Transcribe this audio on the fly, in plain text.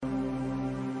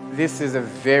This is a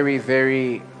very,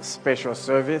 very special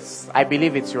service. I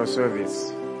believe it's your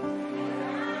service.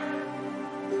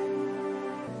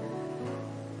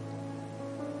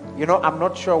 You know, I'm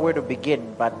not sure where to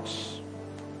begin, but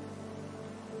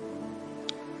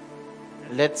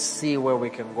let's see where we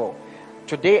can go.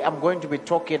 Today I'm going to be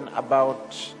talking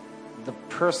about the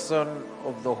person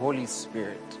of the Holy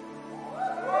Spirit.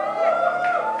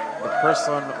 The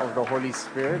person of the Holy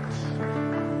Spirit.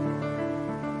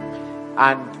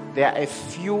 And there are a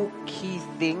few key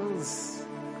things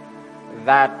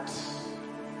that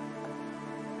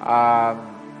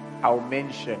I'll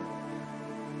mention.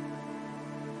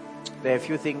 There are a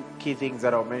few key things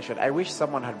that I'll mention. I wish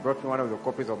someone had brought me one of the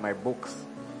copies of my books,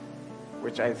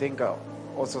 which I think are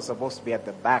also supposed to be at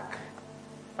the back,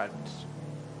 but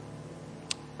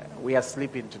we are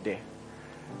sleeping today.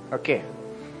 Okay.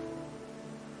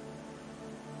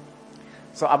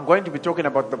 So I'm going to be talking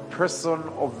about the person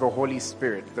of the Holy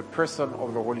Spirit. The person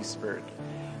of the Holy Spirit.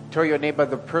 Tell your neighbor,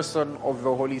 the person of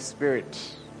the Holy Spirit.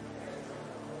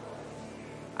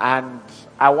 And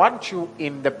I want you,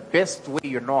 in the best way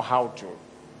you know how to,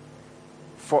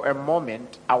 for a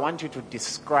moment, I want you to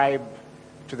describe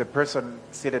to the person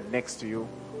seated next to you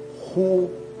who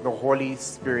the Holy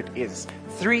Spirit is.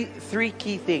 Three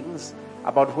key things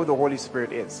about who the Holy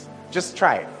Spirit is. Just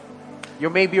try it.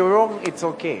 You may be wrong, it's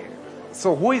okay.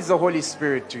 So who is the Holy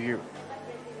Spirit to you?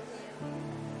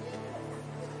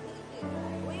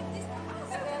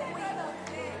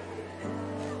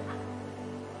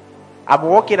 I'm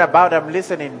walking about, I'm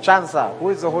listening. Chansa, who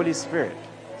is the Holy Spirit?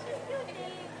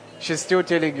 She's still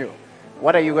telling you.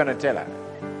 What are you going to tell her?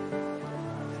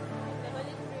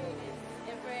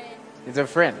 It's a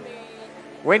friend.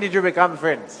 When did you become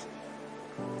friends?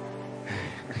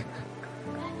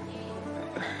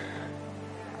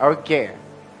 Okay.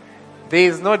 There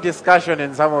is no discussion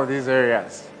in some of these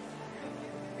areas.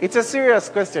 It's a serious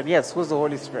question. Yes, who's the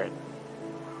Holy Spirit?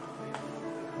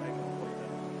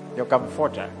 Your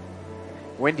comforter.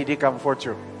 When did he comfort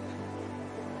you?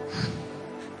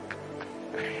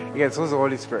 Yes, who's the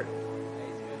Holy Spirit?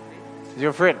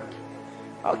 Your friend.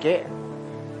 Okay.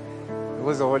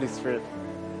 Who's the Holy Spirit?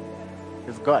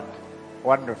 It's God.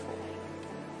 Wonderful.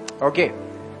 Okay.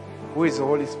 Who is the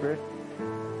Holy Spirit?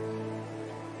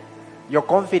 You're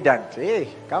confident. Hey,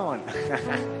 come on.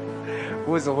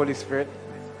 Who is the Holy Spirit?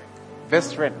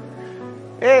 Best friend.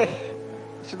 Hey,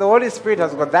 the Holy Spirit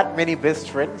has got that many best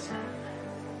friends.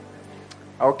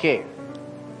 Okay.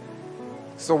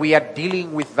 So we are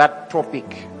dealing with that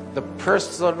topic. The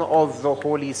person of the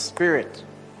Holy Spirit.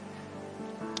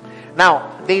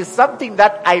 Now, there is something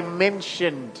that I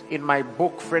mentioned in my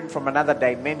book, Friend from Another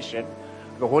Dimension,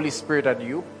 The Holy Spirit and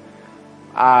You.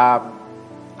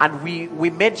 And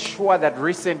we made sure that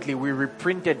recently we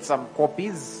reprinted some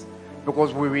copies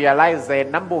because we realized there are a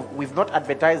number of, we've not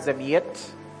advertised them yet.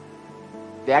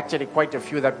 There are actually quite a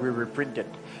few that we reprinted.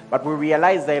 But we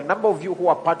realized there are a number of you who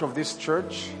are part of this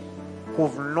church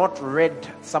who've not read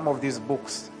some of these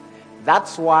books.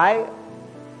 That's why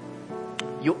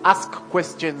you ask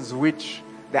questions which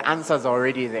the answers are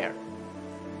already there.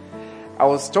 I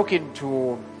was talking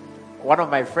to one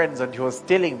of my friends and he was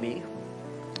telling me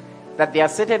that there are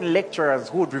certain lecturers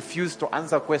who would refuse to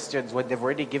answer questions when they've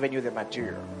already given you the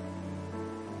material.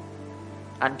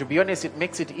 And to be honest, it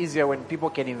makes it easier when people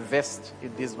can invest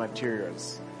in these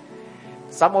materials.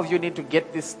 Some of you need to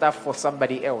get this stuff for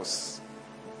somebody else.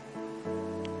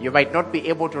 You might not be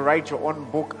able to write your own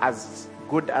book as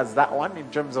good as that one in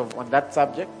terms of on that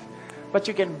subject, but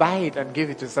you can buy it and give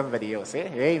it to somebody else. Eh?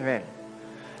 Amen.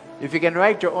 If you can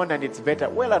write your own and it's better,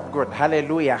 well and good.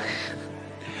 Hallelujah.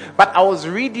 But I was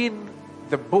reading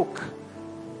the book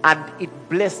and it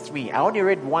blessed me. I only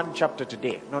read one chapter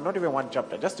today. No, not even one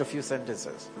chapter, just a few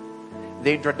sentences.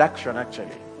 The introduction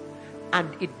actually. And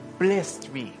it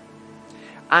blessed me.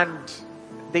 And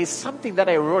there's something that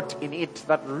I wrote in it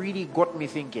that really got me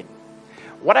thinking.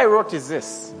 What I wrote is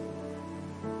this.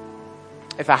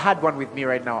 If I had one with me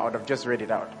right now, I would have just read it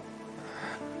out.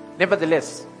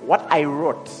 Nevertheless, what I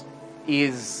wrote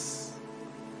is,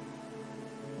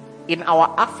 in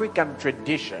our African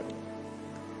tradition,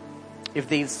 if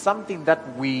there is something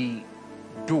that we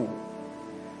do,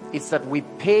 it's that we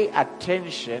pay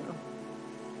attention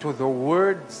to the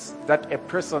words that a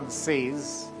person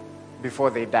says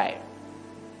before they die.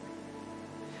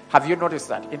 Have you noticed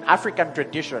that? In African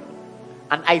tradition,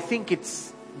 and I think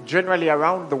it's generally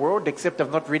around the world, except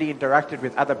I've not really interacted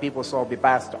with other people, so I'll be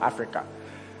biased to Africa.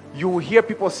 You hear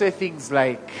people say things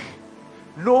like,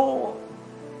 no,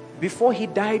 before he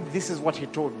died, this is what he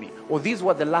told me. Or these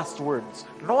were the last words.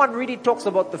 No one really talks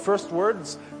about the first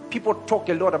words people talk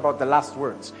a lot about the last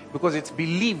words because it's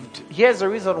believed. Here's the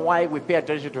reason why we pay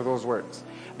attention to those words.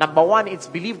 Number one, it's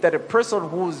believed that a person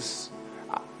who's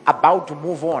about to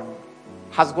move on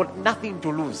has got nothing to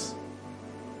lose.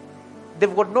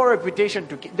 They've got no reputation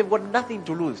they've got nothing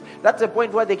to lose. That's the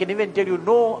point where they can even tell you,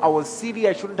 no, I was silly,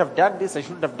 I shouldn't have done this, I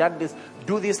shouldn't have done this,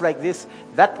 do this like this,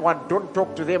 that one, don't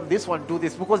talk to them, this one, do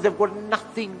this, because they've got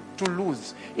nothing to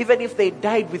lose. Even if they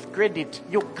died with credit,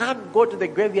 you can't go to the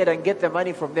graveyard and get the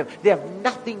money from them. They have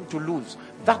nothing to lose.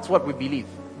 That's what we believe.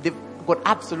 They've got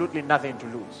absolutely nothing to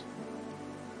lose.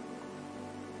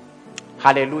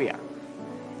 Hallelujah.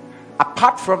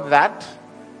 Apart from that,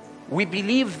 we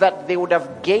believe that they would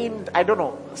have gained, I don't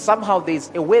know, somehow there's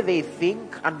a way they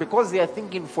think, and because they are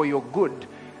thinking for your good,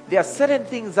 there are certain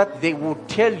things that they will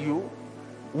tell you,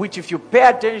 which if you pay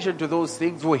attention to those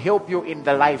things, will help you in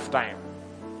the lifetime.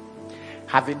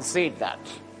 Having said that,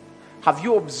 have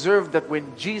you observed that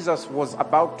when Jesus was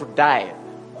about to die,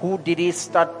 who did he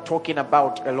start talking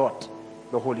about a lot?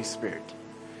 The Holy Spirit.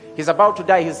 He's about to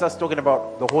die, he starts talking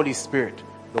about the Holy Spirit,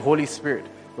 the Holy Spirit,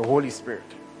 the Holy Spirit.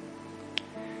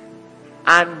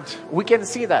 And we can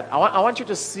see that. I want you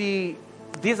to see,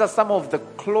 these are some of the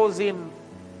closing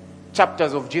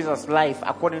chapters of Jesus' life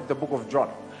according to the book of John.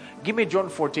 Give me John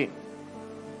 14.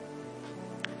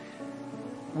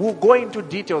 We'll go into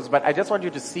details, but I just want you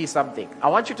to see something. I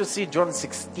want you to see John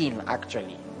 16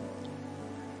 actually.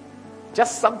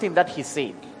 Just something that he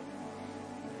said.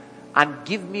 And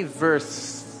give me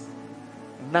verse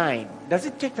 9. Does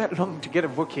it take that long to get a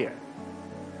book here?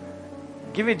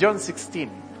 Give me John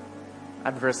 16.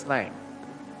 And verse 9.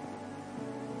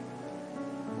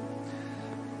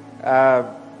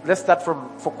 Let's start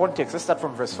for context. Let's start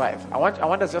from verse 5. I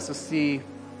want us just to see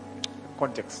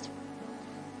context.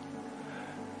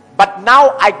 But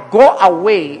now I go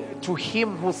away to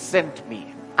him who sent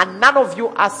me, and none of you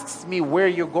asks me where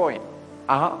you're going.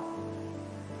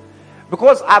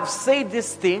 Because I've said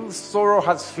these things, sorrow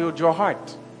has filled your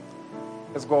heart.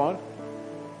 Let's go on.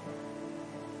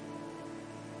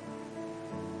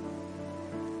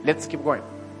 Let's keep going.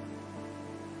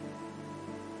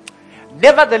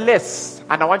 Nevertheless,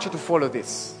 and I want you to follow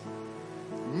this.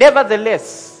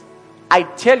 Nevertheless, I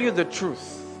tell you the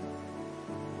truth.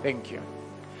 Thank you.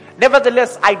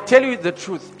 Nevertheless, I tell you the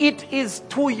truth. It is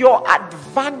to your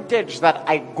advantage that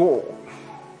I go.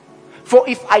 For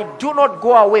if I do not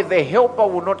go away, the helper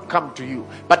will not come to you.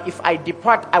 But if I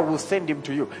depart, I will send him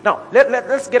to you. Now,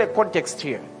 let's get a context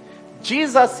here.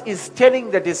 Jesus is telling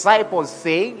the disciples,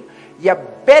 saying, you're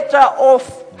better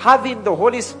off having the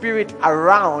Holy Spirit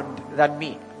around than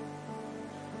me.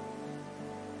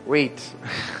 Wait.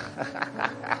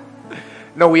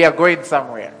 No, we are going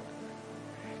somewhere.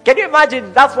 Can you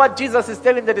imagine? That's what Jesus is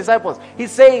telling the disciples.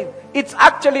 He's saying, it's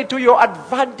actually to your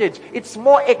advantage. It's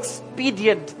more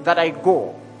expedient that I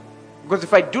go. Because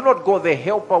if I do not go, the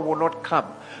helper will not come.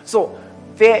 So,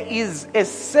 there is a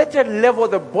certain level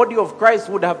the body of Christ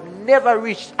would have never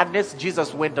reached unless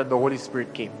Jesus went and the Holy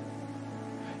Spirit came.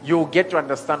 You'll get to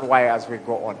understand why as we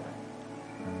go on.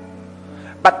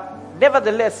 But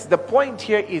nevertheless, the point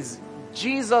here is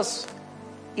Jesus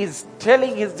is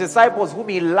telling his disciples whom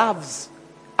he loves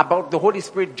about the Holy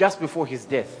Spirit just before his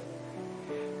death.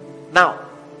 Now,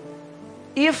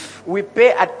 if we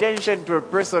pay attention to a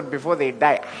person before they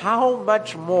die, how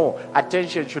much more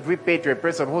attention should we pay to a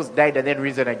person who's died and then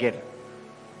risen again?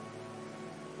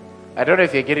 I don't know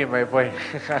if you're getting my point.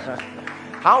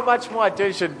 How much more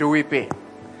attention do we pay?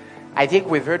 I think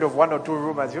we've heard of one or two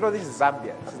rumors. You know, this is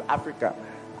Zambia. This is Africa.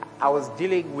 I was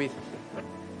dealing with...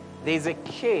 There's a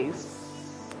case...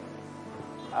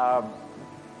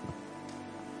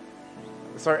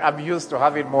 sorry, I'm used to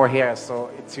having more hair,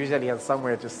 so it's usually has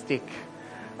somewhere to stick.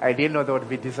 I didn't know there would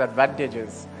be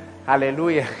disadvantages.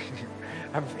 Hallelujah.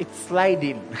 It's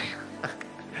sliding.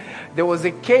 There was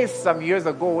a case some years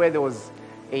ago where there was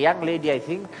a young lady, I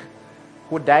think,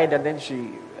 who died and then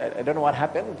I don't know what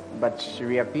happened, but she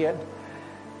reappeared.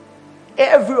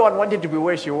 Everyone wanted to be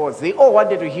where she was. They all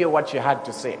wanted to hear what she had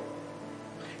to say.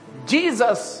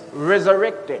 Jesus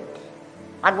resurrected.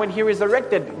 And when he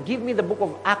resurrected, give me the book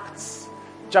of Acts,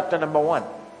 chapter number 1.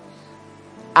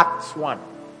 Acts 1.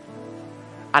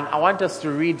 And I want us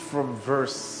to read from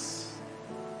verse,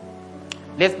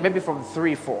 maybe from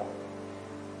 3-4.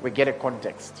 We get a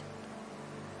context.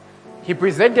 He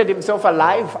presented himself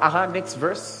alive. Next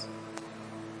verse.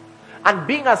 And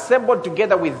being assembled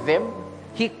together with them,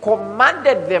 he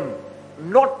commanded them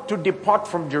not to depart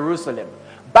from Jerusalem,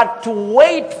 but to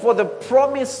wait for the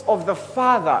promise of the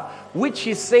Father, which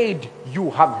he said, you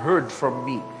have heard from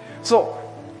me. So,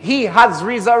 he has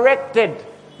resurrected.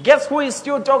 Guess who he's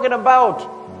still talking about?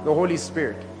 The Holy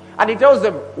Spirit. And he tells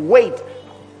them, wait.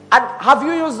 And have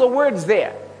you used the words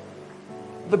there?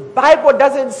 The Bible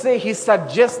doesn't say he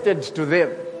suggested to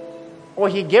them or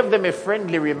he gave them a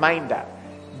friendly reminder.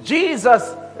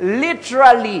 Jesus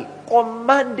literally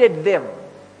commanded them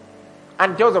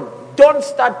and tells them, don't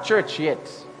start church yet.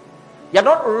 You're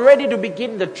not ready to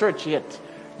begin the church yet.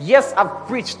 Yes, I've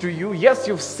preached to you. Yes,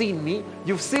 you've seen me.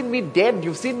 You've seen me dead.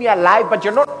 You've seen me alive, but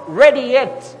you're not ready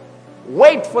yet.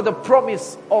 Wait for the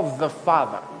promise of the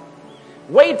Father.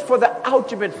 Wait for the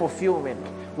ultimate fulfillment.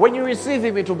 When you receive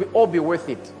him, it will all be worth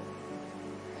it.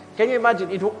 Can you imagine?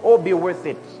 It will all be worth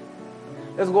it.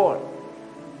 Let's go on.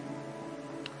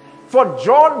 For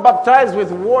John baptized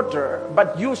with water,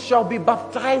 but you shall be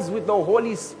baptized with the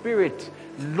Holy Spirit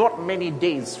not many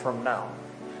days from now.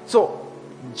 So,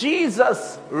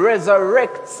 Jesus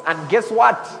resurrects, and guess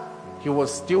what? He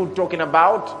was still talking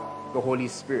about the Holy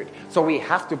Spirit. So we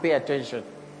have to pay attention.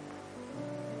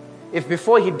 If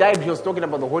before he died, he was talking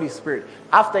about the Holy Spirit,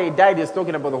 after he died, he's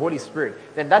talking about the Holy Spirit,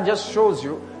 then that just shows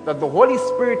you that the Holy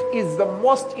Spirit is the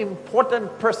most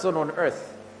important person on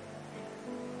earth.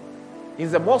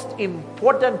 He's the most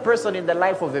important person in the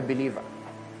life of a believer.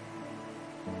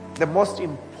 The most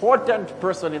important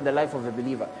person in the life of a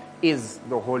believer is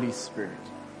the Holy Spirit.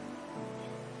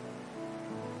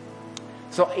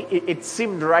 So it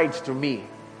seemed right to me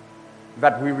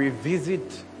that we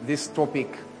revisit this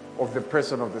topic of the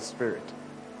person of the Spirit.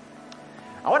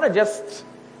 I want to just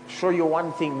show you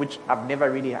one thing which I've never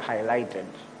really highlighted.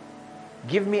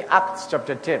 Give me Acts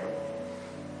chapter 10.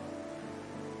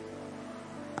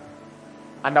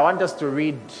 And I want us to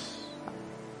read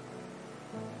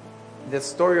the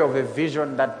story of a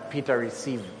vision that Peter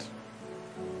received.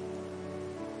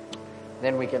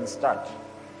 Then we can start.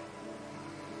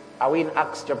 Are we in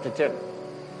Acts chapter 10?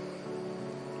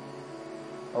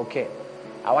 Okay.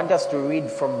 I want us to read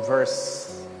from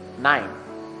verse 9.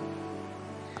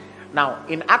 Now,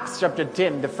 in Acts chapter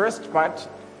 10, the first part,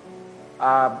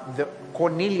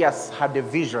 Cornelius had a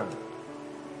vision.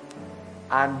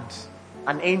 And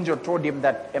an angel told him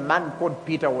that a man called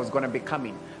Peter was going to be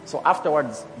coming. So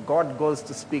afterwards, God goes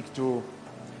to speak to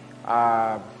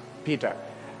Peter.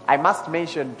 I must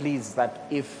mention, please, that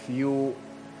if you...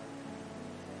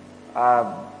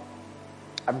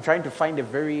 I'm trying to find a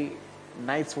very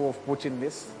nice way of putting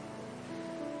this.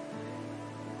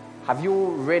 Have you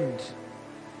read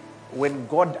when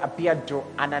God appeared to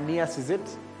Ananias? Is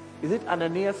it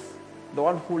Ananias, the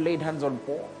one who laid hands on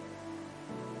Paul?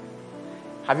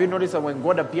 Have you noticed that when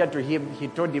God appeared to him, he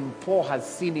told him, Paul has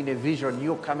seen in a vision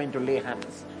you coming to lay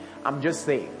hands? I'm just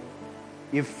saying,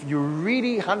 if you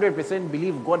really 100%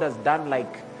 believe God has done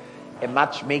like a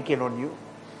matchmaking on you,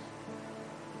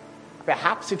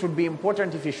 perhaps it would be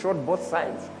important if he showed both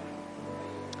sides.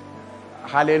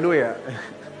 Hallelujah.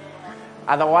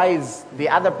 Otherwise, the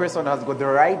other person has got the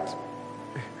right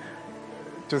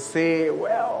to say,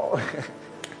 well,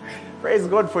 praise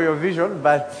God for your vision,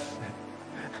 but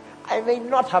I may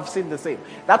not have seen the same.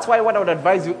 That's why what I would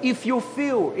advise you, if you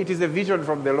feel it is a vision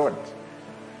from the Lord,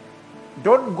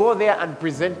 don't go there and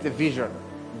present the vision.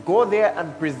 Go there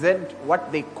and present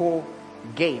what they call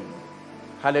game.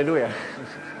 Hallelujah.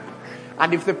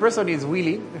 And if the person is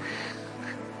willing,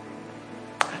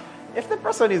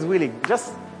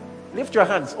 just lift your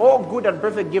hands. All good and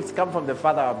perfect gifts come from the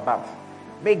Father above.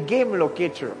 May game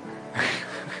locate you.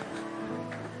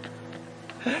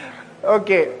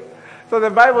 Okay. So the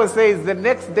Bible says the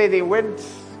next day they went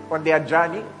on their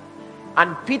journey,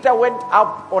 and Peter went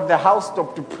up on the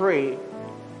housetop to pray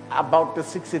about the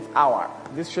 6th hour.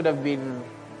 This should have been...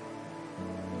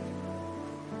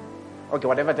 Okay,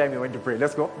 whatever time he went to pray.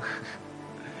 Let's go.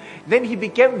 Then he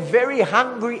became very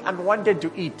hungry and wanted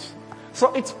to eat.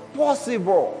 So it's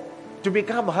possible to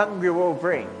become hungry while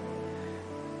praying.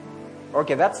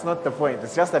 Okay, that's not the point.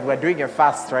 It's just that we're doing a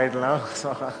fast right now.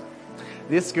 So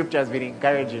this scripture has been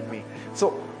encouraging me.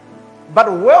 So,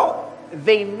 but while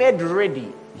they made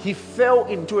ready, he fell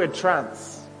into a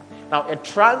trance. Now, a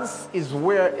trance is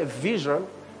where a vision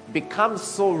becomes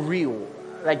so real,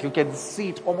 like you can see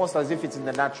it almost as if it's in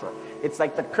the natural. It's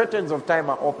like the curtains of time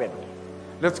are opened.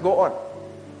 Let's go on.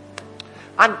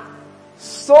 And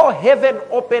saw heaven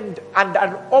opened, and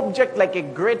an object like a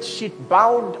great sheet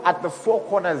bound at the four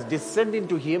corners descending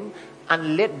to him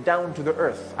and let down to the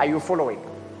earth. Are you following?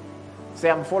 Say,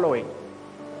 I'm following.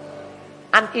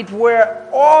 And it were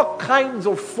all kinds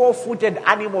of four-footed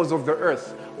animals of the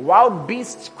earth, wild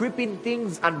beasts, creeping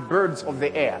things, and birds of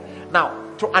the air. Now,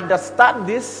 to understand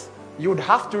this, you'd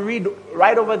have to read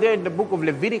right over there in the book of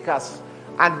Leviticus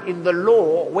And in the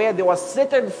law, where there were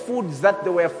certain foods that they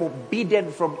were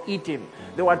forbidden from eating,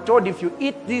 they were told, if you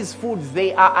eat these foods,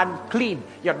 they are unclean.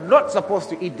 You're not supposed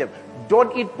to eat them.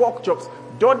 Don't eat pork chops.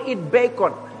 Don't eat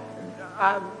bacon.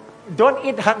 Don't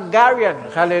eat Hungarian.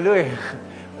 Hallelujah.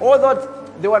 Although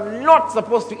they were not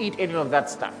supposed to eat any of that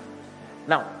stuff.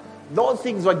 Now, those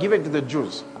things were given to the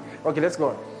Jews. Okay, let's go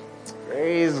on.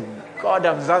 Praise God,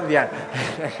 I'm Zambian.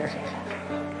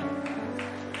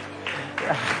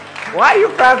 Why are you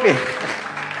clapping?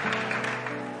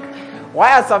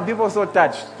 Why are some people so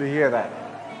touched to hear that?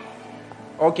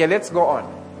 Okay, let's go on.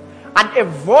 And a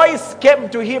voice came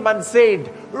to him and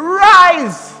said,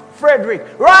 rise, Frederick,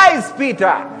 rise,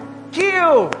 Peter,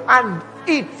 kill and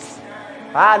eat.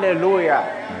 Hallelujah.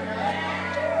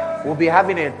 We'll be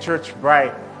having a church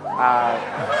bride.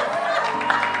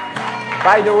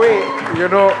 By the way,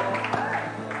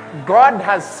 God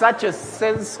has such a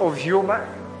sense of humor.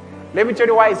 Let me tell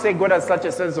you why I say God has such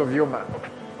a sense of humor.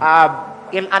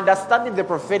 In understanding the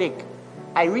prophetic,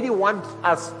 I really want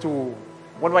us to,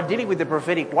 when we're dealing with the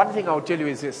prophetic, one thing I'll tell you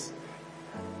is this.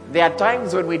 There are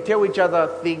times when we tell each other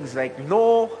things like,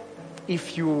 no,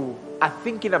 if you are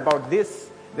thinking about this,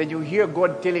 then you hear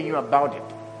God telling you about it.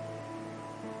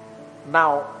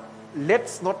 Now,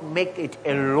 let's not make it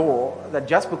a law that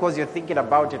just because you're thinking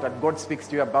about it and God speaks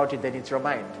to you about it, then it's your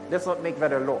mind. Let's not make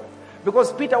that a law.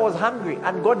 Because Peter was hungry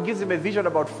and God gives him a vision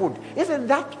about food. Isn't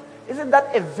that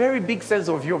a very big sense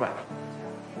of humor?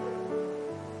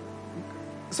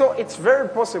 So it's very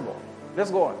possible.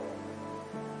 Let's go on.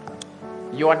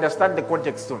 You understand the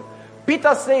context soon.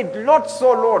 Peter said, not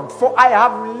so, Lord, for I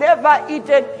have never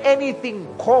eaten anything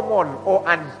common or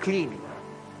unclean.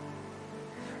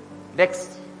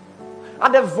 Next.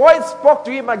 And the voice spoke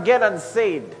to him again and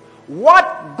said,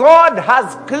 what God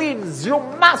has cleansed, you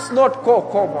must not call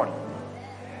common.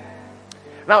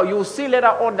 Now, you'll see later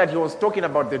on that he was talking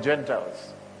about the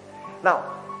Gentiles. Now,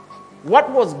 what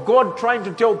was God trying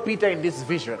to tell Peter in this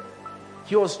vision?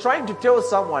 He was trying to tell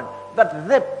someone that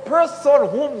the person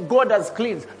whom God has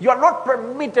cleansed, you are not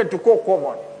permitted to call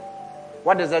common.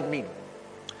 What does that mean?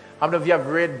 How many of you have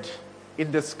read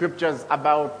in the scriptures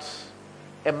about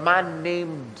a man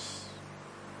named,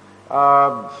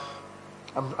 I'm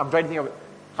trying to think of it.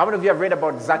 How many of you have read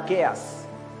about Zacchaeus?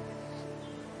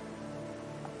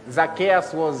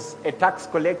 Zacchaeus was a tax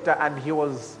collector and he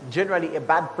was generally a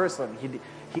bad person.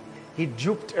 He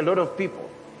duped a lot of people.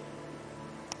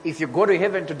 If you go to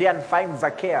heaven today and find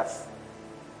Zacchaeus,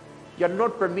 you're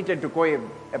not permitted to call him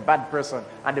a bad person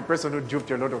and a person who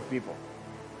duped a lot of people.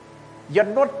 You're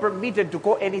not permitted to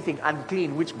call anything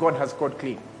unclean which God has called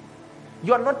clean.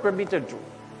 You are not permitted to.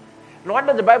 No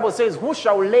wonder the Bible says, who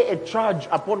shall lay a charge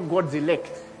upon God's elect?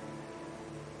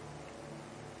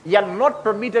 You are not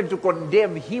permitted to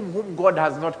condemn him whom God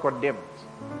has not condemned.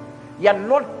 You are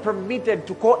not permitted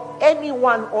to call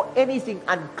anyone or anything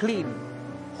unclean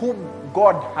whom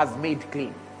God has made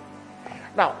clean.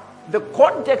 Now, the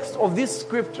context of this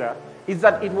scripture is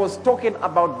that it was talking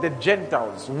about the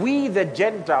Gentiles. We, the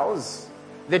Gentiles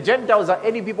are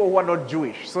any people who are not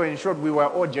Jewish. So in short, we were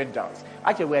all Gentiles.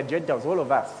 Actually, we are Gentiles, all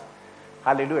of us.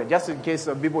 Hallelujah. Just in case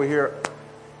some people here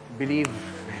believe.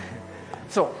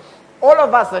 So, all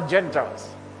of us are Gentiles.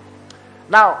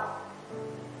 Now,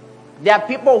 there are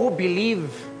people who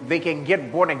believe they can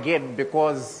get born again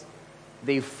because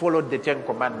they followed the 10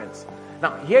 Commandments.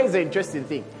 Now, here is the interesting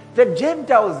thing. The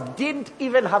Gentiles didn't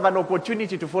even have an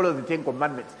opportunity to follow the 10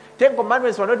 Commandments. 10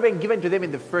 Commandments were not even given to them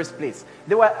in the first place.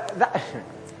 They were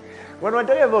when we're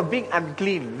talking about being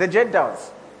unclean, the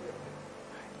Gentiles,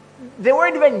 they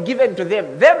weren't even given to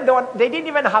them. They didn't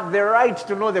even have the right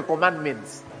to know the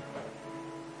commandments.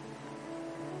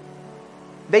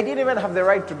 They didn't even have the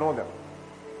right to know them.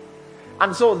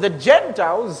 And so the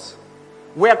Gentiles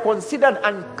were considered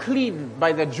unclean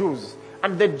by the Jews.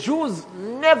 And the Jews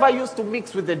never used to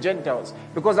mix with the Gentiles.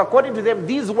 Because according to them,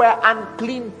 these were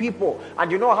unclean people.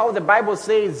 And you know how the Bible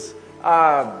says,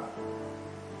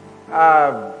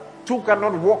 two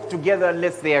cannot walk together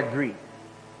unless they agree.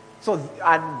 So,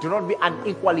 and do not be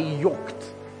unequally yoked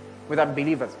with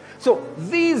unbelievers. So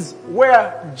these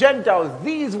were Gentiles.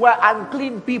 These were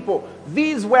unclean people.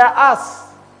 These were us.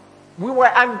 We were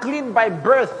unclean by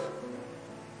birth.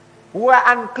 We were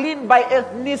unclean by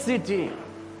ethnicity.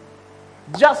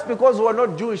 Just because we were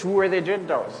not Jewish, we were the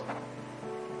Gentiles.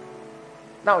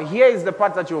 Now, here is the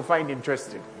part that you'll find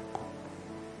interesting.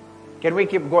 Can we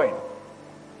keep going?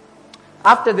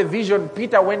 After the vision,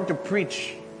 Peter went to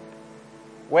preach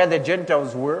where the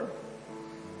Gentiles were.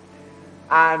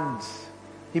 And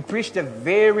he preached a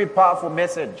very powerful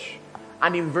message.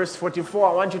 And in verse 44,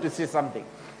 I want you to see something.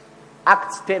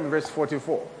 Acts 10, verse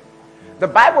 44. The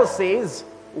Bible says,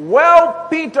 while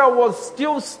Peter was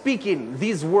still speaking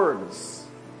these words,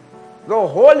 the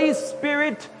Holy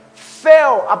Spirit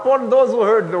fell upon those who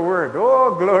heard the word.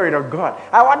 Oh, glory to God.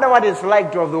 I wonder what it's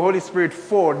like to have the Holy Spirit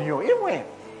fall on you.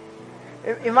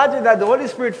 Imagine that the Holy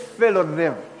Spirit fell on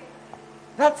them.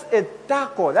 That's a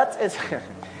taco.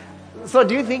 So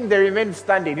do you think they remained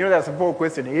standing? You know, that's a simple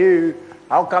question. Hey,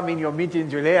 how come in your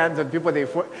meetings you lay hands on people, they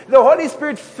fall? The Holy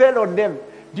Spirit fell on them.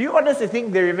 Do you honestly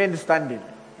think they remained standing?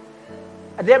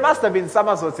 There must have been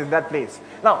somersaults in that place.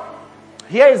 Now,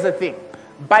 here is the thing.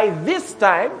 By this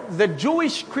time, the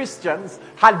Jewish Christians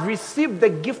had received the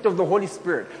gift of the Holy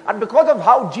Spirit. And because of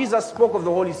how Jesus spoke of the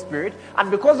Holy Spirit,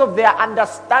 and because of their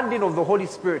understanding of the Holy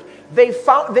Spirit, they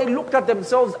looked at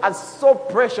themselves as so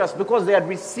precious because they had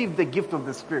received the gift of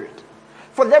the Spirit.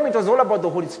 For them, it was all about the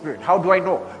Holy Spirit. How do I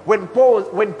know?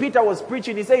 When Peter was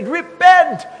preaching, he said,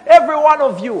 repent, every one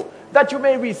of you, that you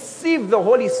may receive the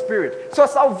Holy Spirit. So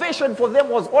salvation for them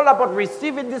was all about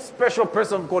receiving this special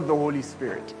person called the Holy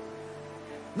Spirit.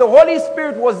 The Holy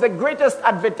Spirit was the greatest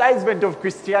advertisement of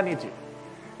Christianity.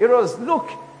 It was, look,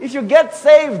 if you get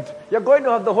saved, you're going to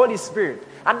have the Holy Spirit.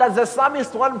 And as the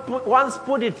psalmist once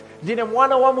put it,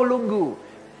 Dinemwana wa mulungu,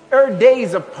 every day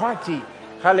is a party.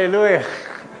 Hallelujah.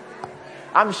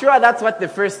 I'm sure that's what the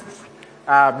first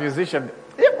musician.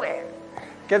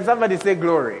 Can somebody say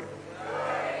glory?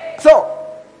 So,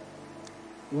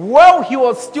 while he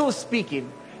was still speaking,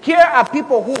 here are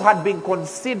people who had been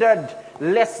considered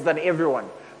less than everyone.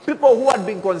 People who had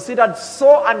been considered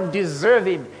so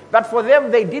undeserving that for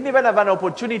them they didn't even have an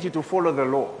opportunity to follow the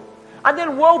law. And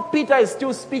then while Peter is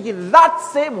still speaking, that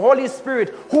same Holy Spirit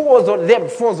who was on them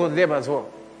falls on them as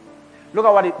well.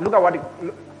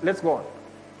 Let's go on.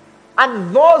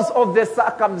 And those of the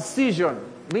circumcision,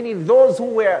 meaning those who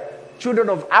were children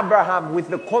of Abraham with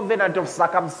the covenant of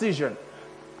circumcision,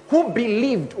 who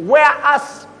believed, were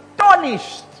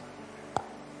astonished.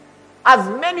 As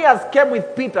many as came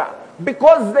with Peter,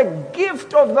 because the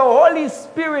gift of the Holy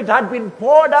Spirit had been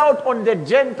poured out on the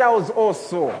Gentiles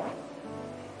also.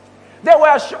 They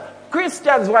were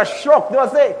Christians were shocked. They were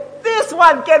saying, this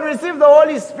one can receive the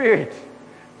Holy Spirit.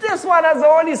 This one has the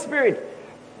Holy Spirit.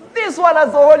 This one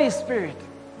has the Holy Spirit.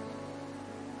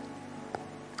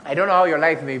 I don't know how your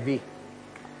life may be.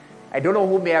 I don't know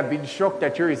who may have been shocked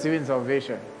that you're receiving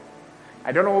salvation.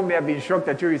 I don't know who may have been shocked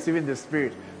that you're receiving the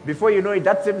Spirit. Before you know it,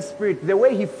 that same Spirit, the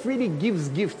way He freely gives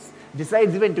gifts,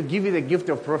 decides even to give you the gift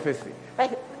of prophecy.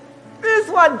 Like, this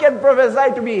one can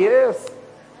prophesy to me, yes.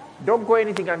 Don't call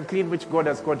anything unclean which God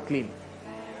has called clean.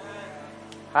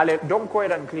 Don't call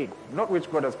it unclean, not which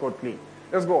God has called clean.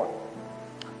 Let's go on.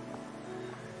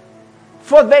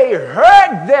 For they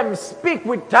heard them speak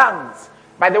with tongues.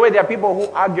 By the way, there are people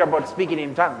who argue about speaking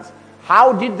in tongues.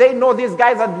 How did they know these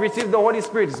guys had received the Holy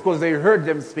Spirit? It's because they heard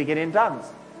them speaking in tongues.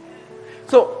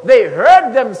 So they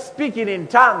heard them speaking in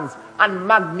tongues and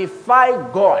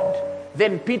magnify God.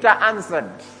 Then Peter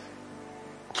answered,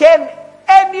 can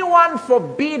anyone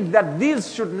forbid that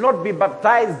these should not be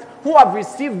baptized who have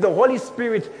received the Holy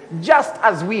Spirit just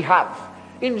as we have?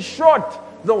 In short,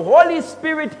 the Holy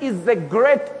Spirit is the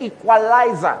great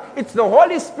equalizer. It's the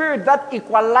Holy Spirit that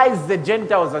equalized the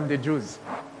Gentiles and the Jews.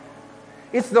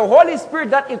 It's the Holy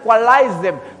Spirit that equalized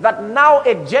them, that now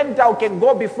a Gentile can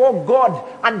go before God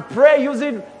and pray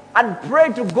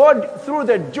to God through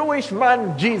the Jewish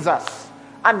man Jesus,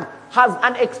 and has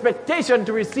an expectation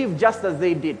to receive just as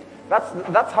they did.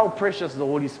 That's how precious the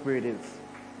Holy Spirit is.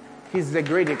 He's the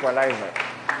great equalizer.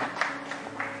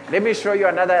 Let me show you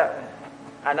another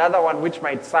one which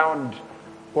might sound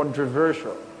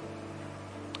controversial.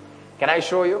 Can I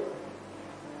show you?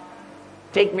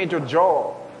 Take me to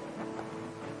Joel.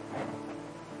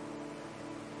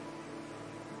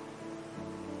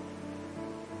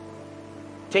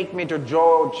 Take me to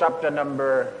Joel chapter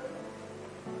number...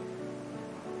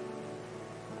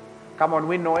 Come on,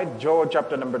 we know it. Joel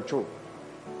chapter number 2.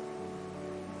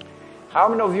 How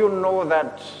many of you know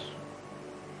that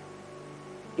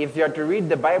if you are to read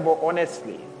the Bible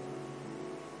honestly,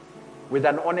 with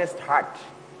an honest heart,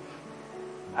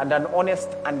 and an honest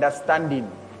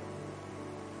understanding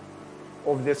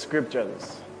of the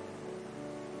scriptures,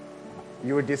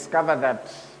 you will discover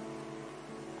that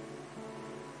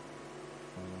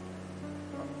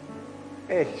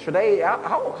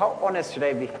how honest should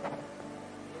I be?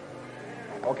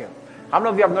 Okay. How many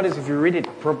of you have noticed if you read it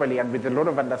properly and with a lot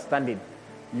of understanding,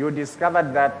 you discover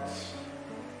that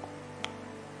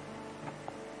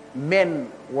men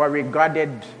were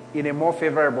regarded in a more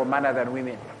favorable manner than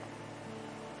women?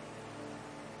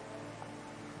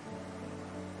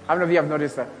 How many of you have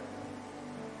noticed that?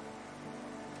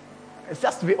 It's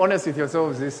just to be honest with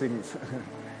yourselves, these things.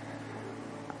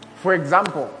 For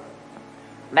example,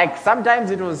 like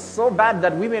sometimes it was so bad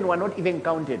that women were not even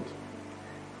counted.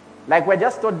 Like we're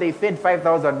just told they fed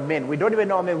 5,000 men. We don't even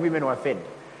know how many women were fed.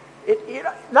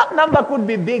 That number could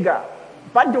be bigger.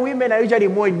 But the women are usually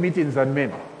more in meetings than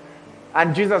men.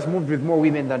 And Jesus moved with more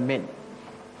women than men.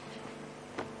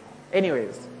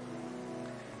 Anyways,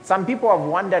 some people have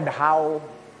wondered how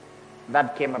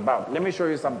that came about. Let me show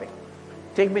you something.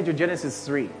 Take me to Genesis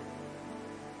 3.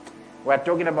 We're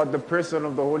talking about the person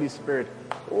of the Holy Spirit.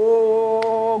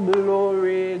 Oh,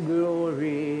 glory,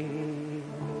 glory.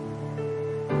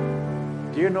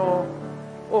 Do you know?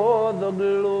 Oh, the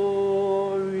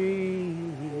glory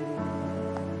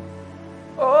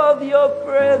of your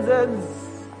presence.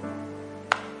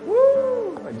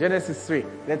 Woo! Genesis 3.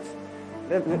 Let's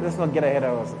not get ahead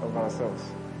of ourselves.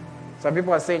 Some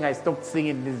people are saying I stopped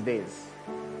singing these days.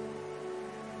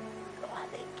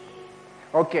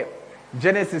 Okay,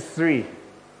 Genesis 3.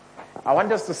 I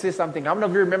want us to say something. How many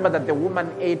of you remember that the woman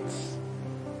ate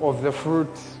of the fruit?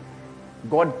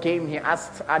 God came, he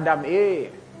asked Adam, hey,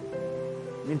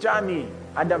 Nichani.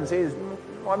 Adam says,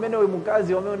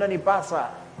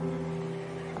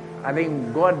 I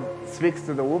think God speaks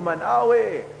to the woman,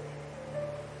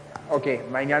 okay,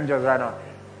 my nyan just ran out.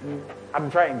 I'm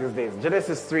trying these days.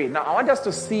 Genesis 3. Now, I want us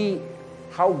to see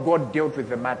how God dealt with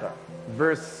the matter.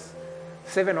 Verse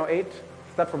 7 or 8.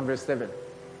 Start from verse 7.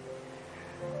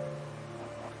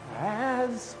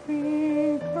 As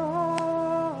we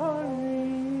glory.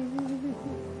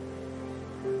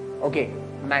 Okay,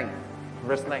 9.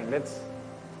 Verse 9.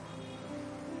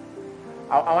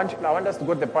 I want us to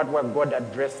go to the part where God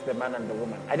addressed the man and the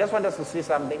woman. I just want us to see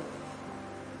something.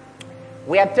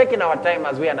 We are taking our time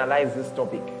as we analyze this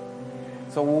topic.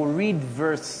 So we'll read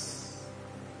verse.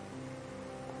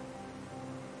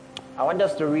 I want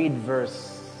us to read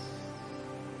verse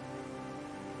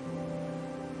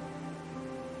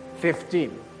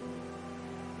 15.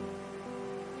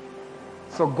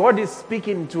 So God is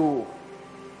speaking to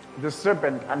the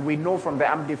serpent, and we know from the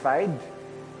Amplified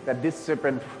that this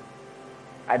serpent,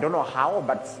 I don't know how,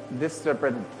 but this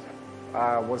serpent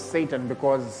was Satan,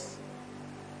 because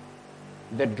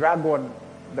the dragon,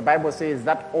 the Bible says,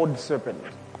 that old serpent,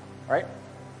 right?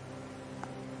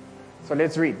 So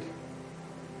let's read.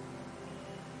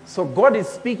 So God is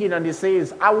speaking and he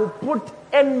says, I will put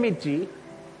enmity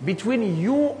between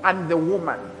you and the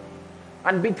woman,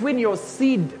 and between your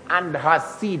seed and her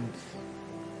seed.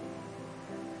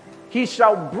 He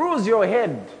shall bruise your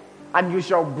head, and you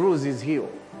shall bruise his heel.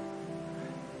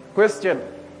 Question: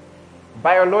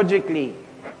 biologically,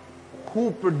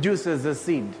 who produces the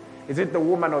seed? Is it the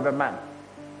woman or the man?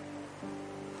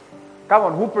 Come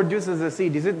on, who produces the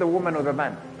seed? Is it the woman or the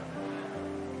man?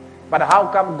 But how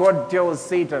come God tells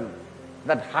Satan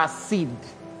that her seed?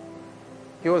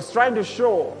 He was trying to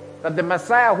show that the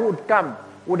Messiah who would come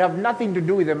would have nothing to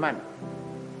do with the man.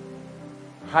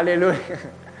 Hallelujah.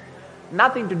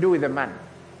 Nothing to do with the man.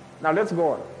 Now let's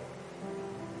go on.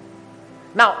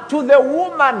 Now, to the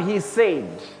woman he said,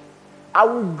 I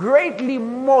will greatly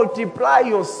multiply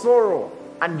your sorrow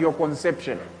and your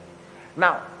conception.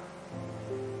 Now,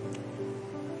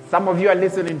 some of you are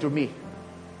listening to me.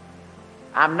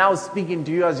 I'm now speaking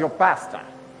to you as your pastor.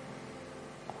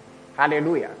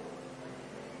 Hallelujah.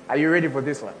 Are you ready for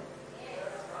this one?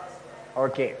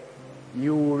 Okay.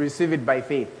 You will receive it by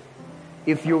faith.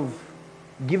 If you've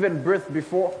given birth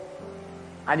before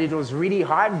and it was really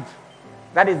hard,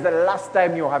 that is the last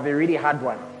time you'll have a really hard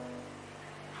one.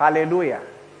 Hallelujah.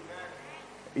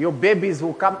 Your babies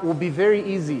will be very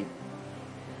easy.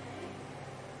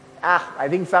 I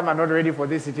think some are not ready for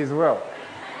this. It is well.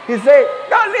 He said,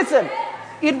 no, listen.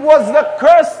 It was the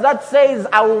curse that says,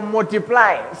 I will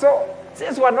multiply. So,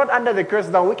 since we're not under the curse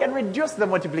now, we can reduce the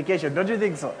multiplication. Don't you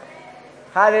think so?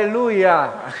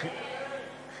 Hallelujah.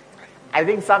 I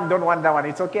think some don't want that one.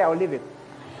 It's okay. I'll leave it.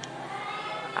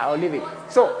 I'll leave it.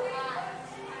 So,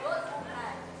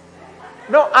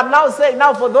 no, I'm now saying,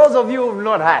 now for those of you who've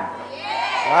not had.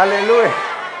 Hallelujah.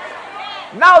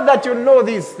 Now that you know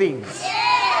these things,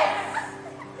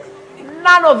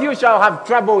 none of you shall have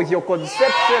trouble with your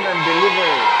conception and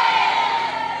delivery.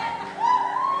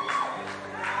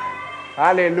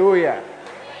 Hallelujah.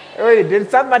 Wait, did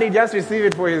somebody just receive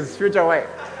it for his future wife?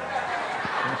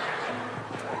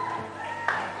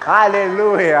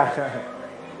 Hallelujah.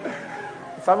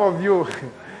 Some of you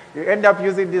end up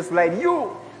using this line.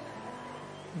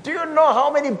 Do you know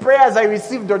how many prayers I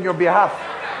received on your behalf?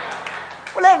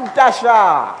 Well,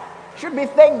 Tasha should be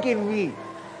thanking me.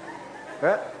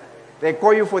 Huh? They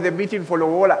call you for the meeting for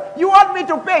Lowola. You want me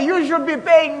to pay? You should be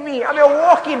paying me. I'm a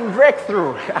walking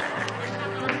breakthrough.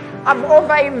 I'm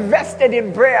over-invested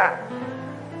in prayer.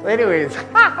 Anyways,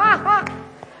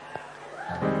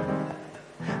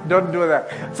 don't do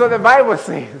that. So the Bible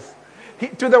says,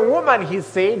 to the woman he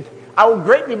said, I will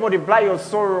greatly multiply your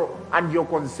sorrow and your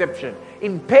conception.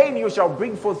 In pain you shall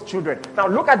bring forth children. Now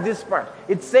look at this part.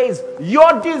 It says,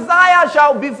 your desire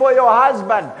shall be for your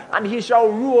husband, and he shall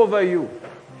rule over you.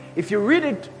 If you read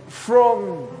it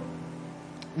from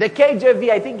the KJV,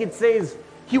 I think it says,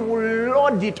 he will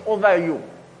lord it over you.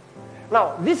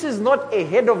 Now, this is not a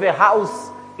head of a house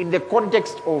in the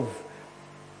context of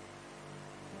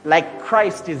like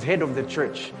Christ is head of the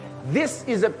church. This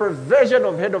is a perversion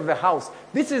of head of the house.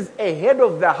 This is a head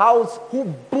of the house who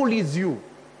bullies you.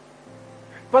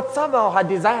 But somehow her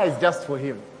desire is just for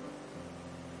him.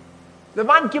 The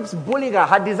man keeps bullying her.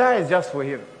 Her desire is just for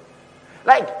him.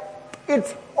 Like,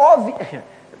 it's obvious.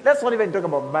 Let's not even talk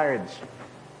about marriage.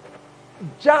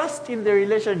 Just in the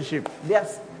relationship,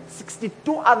 there's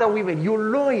 62 other women. You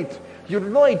know it. You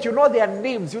know it. You know their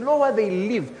names. You know where they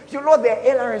live. You know their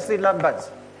LRSA numbers.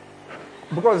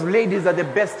 Because ladies are the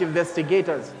best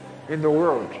investigators in the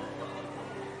world.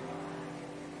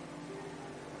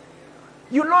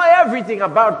 You know everything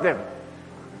about them.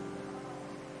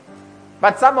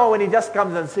 But somehow when he just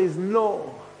comes and says,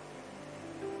 no,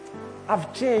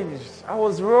 I've changed. I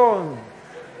was wrong.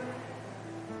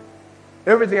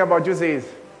 Everything about you says,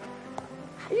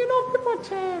 you know, people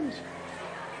change.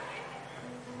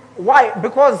 Why?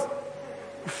 Because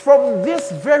from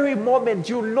this very moment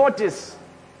you notice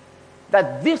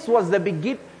that this was the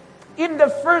beginning. In the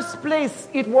first place,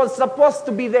 it was supposed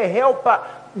to be the helper.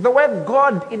 The way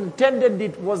God intended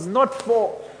it was not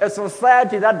for a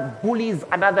society that bullies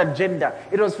another gender.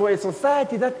 It was for a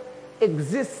society that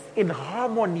exists in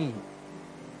harmony.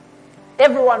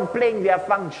 Everyone playing their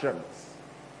functions.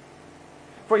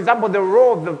 For example, the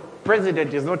role of the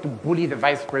president is not to bully the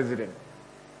vice president.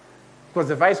 Because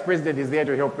the vice president is there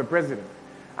to help the president.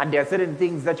 And there are certain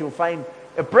things that you'll find.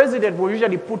 A president will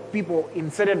usually put people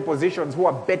in certain positions who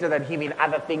are better than him in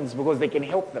other things because they can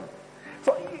help them.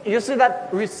 So you see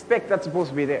that respect that's supposed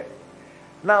to be there.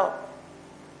 Now,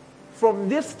 from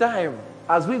this time,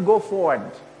 as we go forward,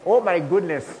 oh my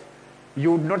goodness,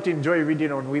 you would not enjoy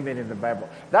reading on women in the Bible.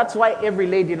 That's why every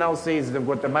lady now says they've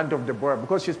got the mantle of Deborah,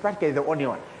 because she's practically the only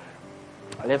one.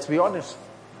 Let's be honest.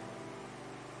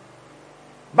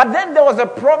 But then there was a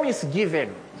promise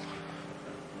given.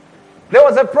 There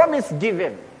was a promise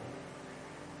given.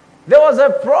 There was a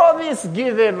promise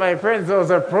given, my friends. There was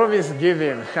a promise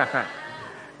given.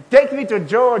 Take me to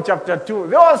Joel chapter 2.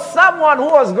 There was someone who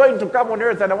was going to come on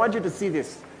earth, and I want you to see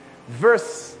this.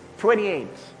 Verse 28.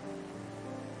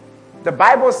 The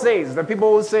Bible says, the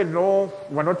people who say, no,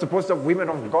 we're not supposed to have women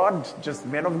of God, just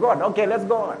men of God. Okay, let's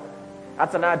go on.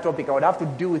 That's another topic. I would have to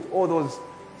deal with all those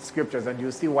scriptures, and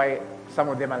you'll see why some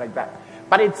of them are like that.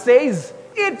 But it says,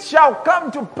 it shall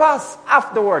come to pass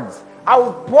afterwards. I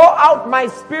will pour out my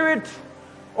spirit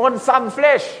on some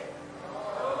flesh,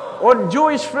 on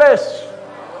Jewish flesh,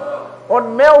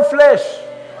 on male flesh.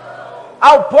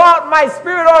 I'll pour out my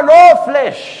spirit on all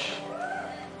flesh.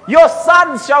 Your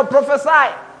sons shall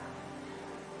prophesy.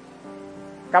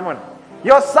 Come on.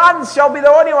 Your sons shall be the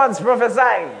only ones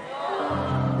prophesying.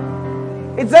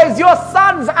 It says your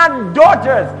sons and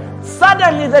daughters.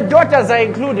 Suddenly the daughters are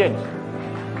included.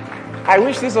 I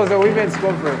wish this was a women's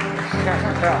conference.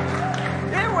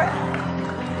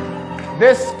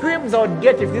 The screams I would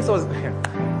get if this was...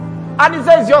 And it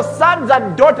says your sons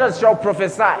and daughters shall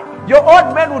prophesy. Your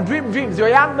old men will dream dreams. Your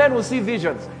young men will see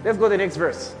visions. Let's go to the next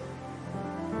verse.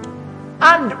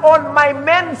 And on my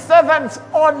men servants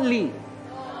only.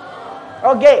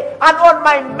 Okay. And on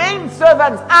my maid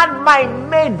servants and my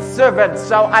maid servants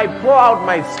shall I pour out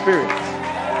my spirit.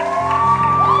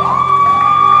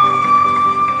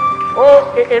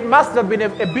 Oh, it must have been a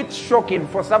bit shocking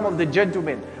for some of the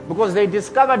gentlemen, because they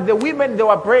discovered the women they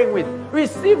were praying with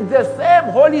received the same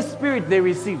Holy Spirit they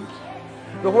received.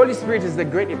 The Holy Spirit is the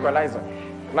great equalizer.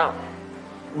 Now,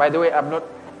 by the way,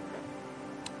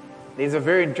 there's a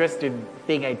very interesting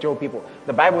thing I tell people.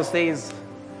 The Bible says,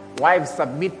 wives,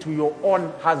 submit to your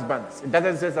own husbands. It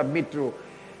doesn't say submit to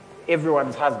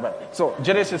everyone's husband. So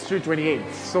Genesis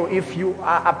 3:28. So if you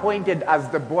are appointed as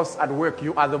the boss at work,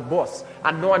 you are the boss,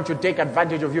 and no one should take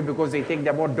advantage of you because they think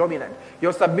they're more dominant.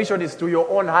 Your submission is to your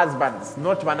own husbands,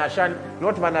 not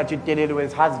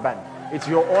Manachitelele's husband. It's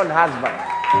your own husband.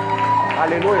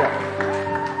 Hallelujah.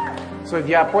 So if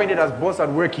you're appointed as boss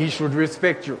at work, he should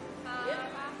respect you.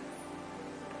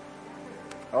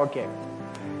 Okay.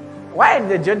 Why are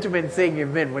the gentlemen saying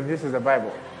amen when this is the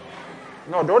Bible?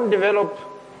 No, don't develop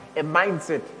a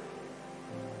mindset.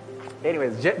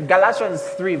 Anyways, Galatians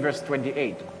 3 verse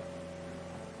 28.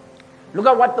 Look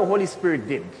at what the Holy Spirit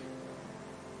did.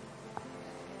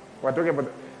 We're talking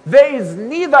about, there is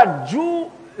neither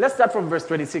Jew, let's start from verse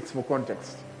 26 for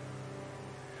context.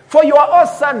 For you are all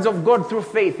sons of God through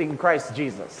faith in Christ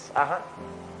Jesus.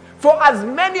 For as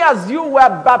many as you were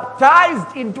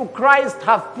baptized into Christ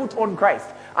have put on Christ.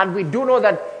 And we do know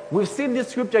that we've seen this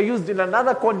scripture used in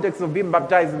another context of being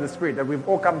baptized in the Spirit, that we've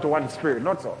all come to one Spirit,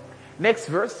 not so. Next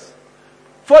verse.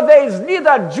 For there is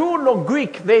neither Jew nor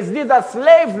Greek, there is neither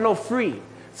slave nor free.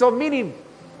 So meaning,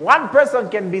 one person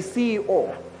can be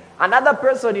CEO. Another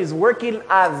person is working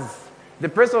as the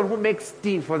person who makes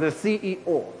tea for the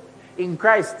CEO. In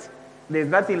Christ, there's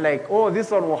nothing like, oh,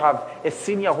 this one will have a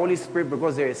senior Holy Spirit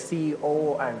because they're a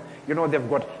CEO and, they've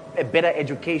got a better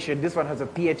education. This one has a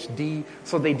PhD,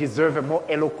 so they deserve a more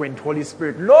eloquent Holy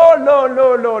Spirit.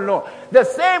 No. The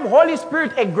same Holy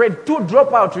Spirit a grade 2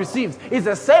 dropout receives is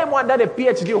the same one that a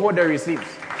PhD holder receives.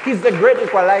 He's the great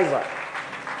equalizer.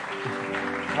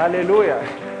 Hallelujah.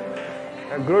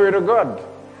 Glory to God.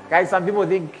 Guys, some people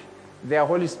think their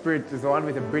Holy Spirit is the one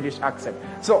with a British accent.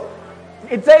 So,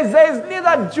 it says there is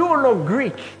neither Jew nor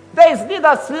Greek. There is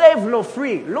neither slave nor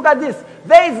free. Look at this.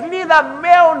 There is neither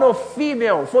male nor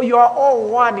female, for you are all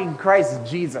one in Christ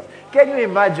Jesus. Can you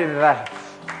imagine that?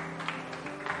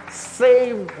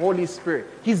 Same Holy Spirit.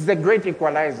 He's the great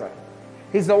equalizer.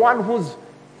 He's the one who's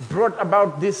brought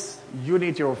about this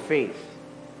unity of faith.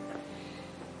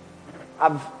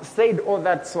 I've said all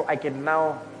that so I can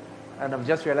now, and I've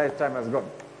just realized time has gone.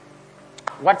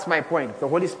 What's my point? The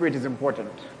Holy Spirit is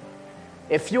important.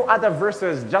 A few other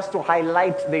verses just to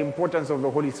highlight the importance of the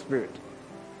Holy Spirit.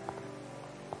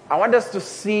 I want us to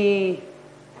see,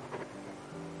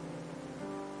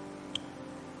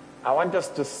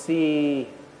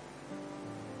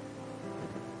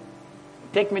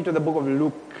 take me to the book of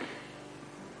Luke.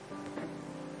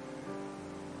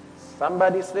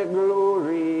 Somebody say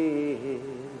glory.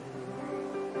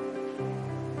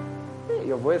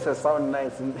 Your voices sound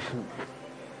nice.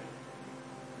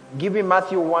 Give me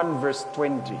Matthew 1 verse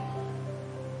 20.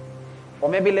 Or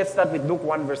maybe let's start with Luke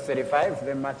 1 verse 35,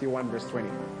 then Matthew 1 verse 20.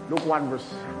 Luke 1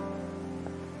 verse.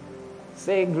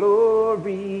 Say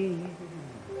glory.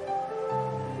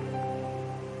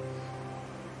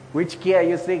 Which key are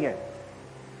you singing?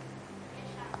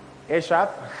 A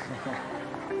sharp?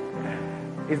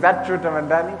 Is that true,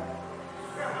 Tamandani?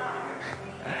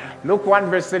 Luke 1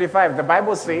 verse 35, the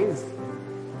Bible says,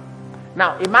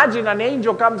 now imagine an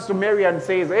angel comes to Mary and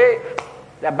says, hey,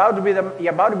 you're about to be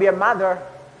a mother.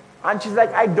 And she's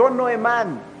like, I don't know a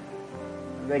man.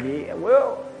 Like, yeah,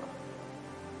 well.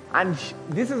 And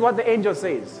this is what the angel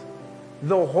says.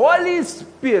 The Holy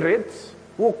Spirit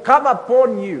will come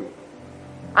upon you,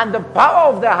 and the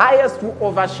power of the highest will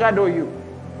overshadow you.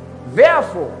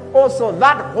 Therefore, also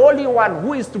that Holy One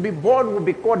who is to be born will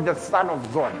be called the Son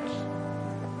of God.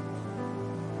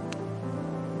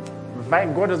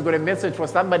 God has got a message for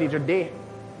somebody today.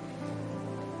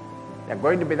 They're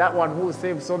going to be that one who will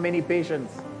save so many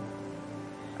patients.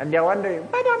 And they're wondering,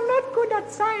 but I'm not good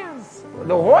at science.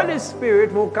 The Holy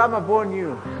Spirit will come upon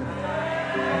you.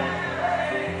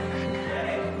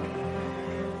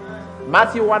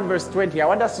 Matthew 1 verse 20. I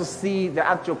want us to see the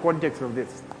actual context of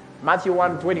this. Matthew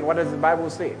 1:20. What does the Bible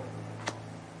say?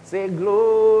 Say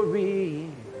glory.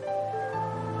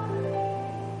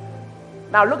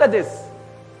 Now look at this.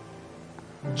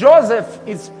 Joseph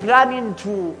is planning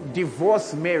to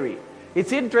divorce Mary.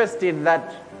 It's interesting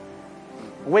that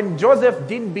when Joseph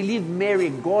didn't believe Mary,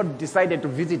 God decided to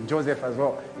visit Joseph as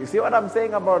well. You see what I'm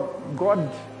saying about God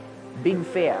being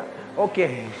fair?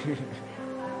 Okay.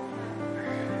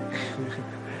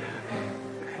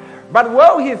 But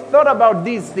while he thought about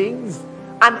these things,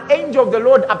 an angel of the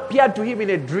Lord appeared to him in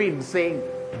a dream saying,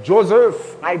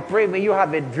 Joseph, I pray may you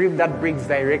have a dream that brings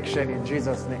direction in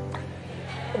Jesus' name.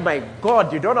 Oh my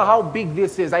God, you don't know how big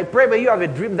this is. I pray may you have a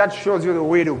dream that shows you the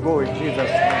way to go in Jesus'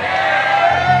 name.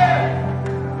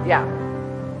 Yeah.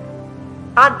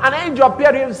 And an angel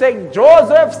appeared to him saying,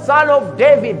 Joseph, son of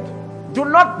David, do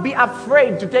not be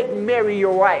afraid to take Mary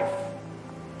your wife.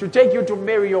 To take you to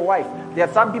marry your wife. There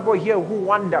are some people here who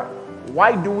wonder,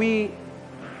 why do we...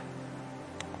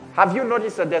 Have you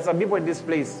noticed that there are some people in this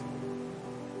place?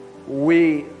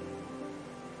 We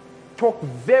talk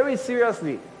very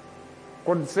seriously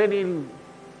concerning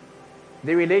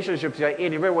the relationships you're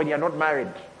in, even when you're not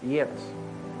married yet.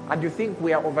 And you think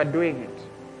we are overdoing it.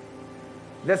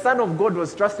 The Son of God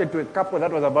was trusted to a couple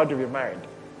that was about to be married.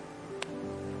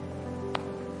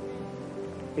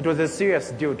 It was a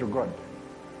serious deal to God.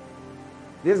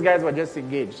 These guys were just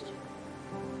engaged.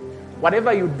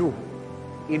 Whatever you do,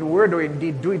 in word or in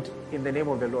deed, do it in the name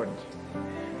of the Lord.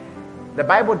 The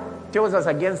Bible tells us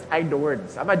against idle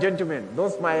words. I'm a gentleman.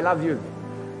 Those my love youth.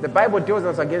 The Bible tells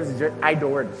us against idle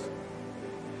words.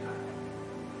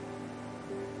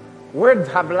 Words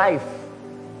have life.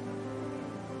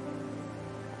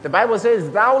 The Bible says,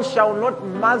 thou shalt not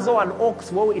muzzle an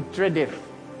ox while it treadeth.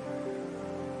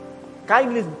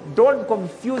 Kindly don't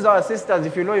confuse our sisters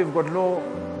if you know you've got no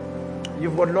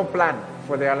plan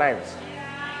for their lives.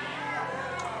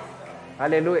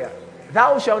 Hallelujah.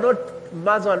 Thou shalt not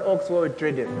muzzle an ox while it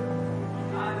treadeth.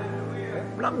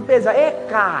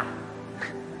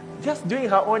 Just doing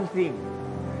her own thing.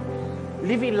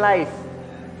 Living life.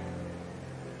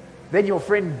 Then your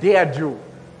friend dared you.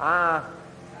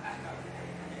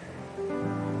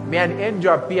 May an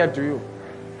angel appear to you.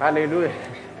 Hallelujah.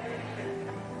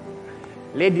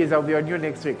 Ladies, I'll be on you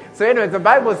next week. So anyway, the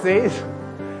Bible says,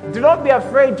 do not be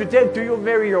afraid to take to you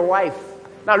Mary your wife.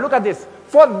 Now look at this.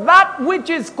 For that which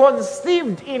is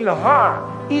conceived in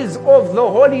her is of the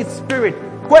Holy Spirit.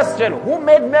 Question, who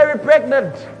made Mary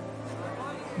pregnant?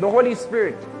 The Holy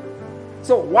Spirit.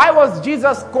 So why was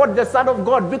Jesus called the Son of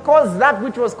God? Because that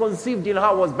which was conceived in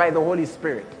her was by the Holy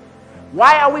Spirit.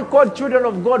 Why are we called children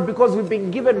of God? Because we've been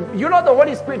given, the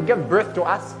Holy Spirit gave birth to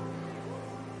us.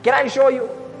 Can I show you?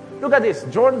 Look at this,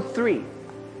 John 3.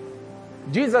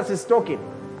 Jesus is talking.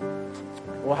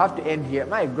 We'll have to end here.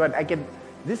 My God,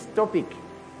 this topic,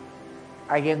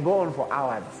 I can go on for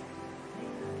hours.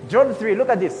 John 3, look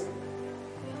at this.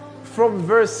 From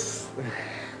verse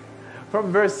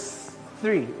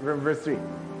 3.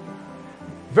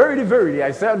 Verily, verily,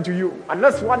 I say unto you,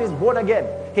 unless one is born again,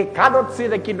 he cannot see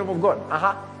the kingdom of God.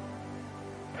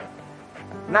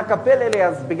 Nakapelele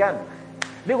has begun.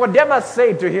 Nicodemus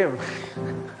said to him,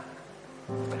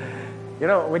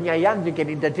 when you're young, you can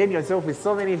entertain yourself with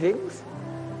so many things.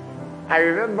 I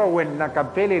remember when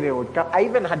Nakapelele would come, I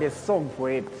even had a song for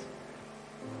it.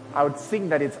 I would sing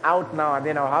that it's out now, and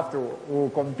then we'll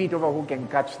compete over who can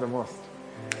catch the most.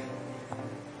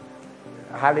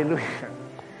 Hallelujah.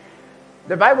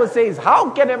 The Bible says,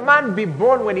 how can a man be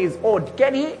born when he's old?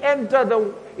 Can he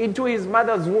enter into his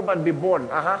mother's womb and be born?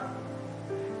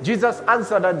 Jesus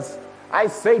answered, and I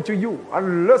say to you,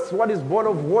 unless one is born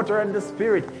of water and the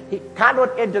Spirit, he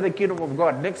cannot enter the kingdom of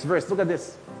God. Next verse, look at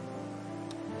this.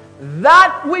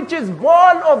 That which is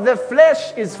born of the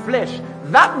flesh is flesh.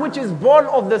 That which is born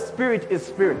of the Spirit is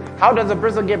spirit. How does a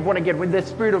person get born again? When the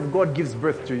Spirit of God gives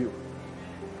birth to you.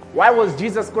 Why was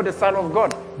Jesus called the Son of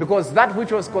God? Because that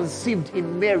which was conceived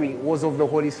in Mary was of the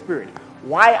Holy Spirit.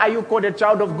 Why are you called a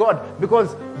child of God?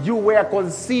 Because you were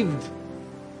conceived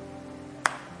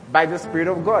by the Spirit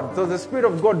of God. So the Spirit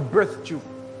of God birthed you.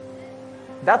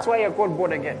 That's why you're called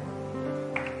born again.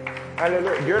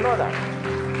 Hallelujah. Do you know that?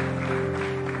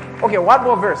 Okay, one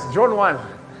more verse. John 1.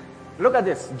 Look at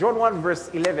this. John 1 verse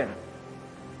 11.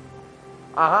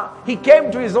 He came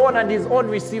to his own and his own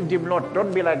received him not.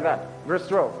 Don't be like that. Verse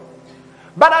 12.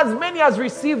 But as many as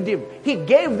received him, he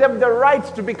gave them the right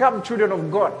to become children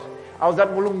of God. I was at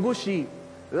Mulungushi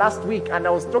last week and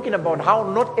I was talking about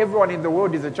how not everyone in the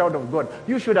world is a child of God.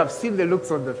 You should have seen the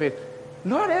looks on the face.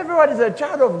 Not everyone is a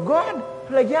child of God.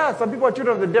 Like, yeah, some people are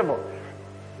children of the devil.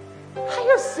 Are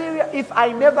you serious? If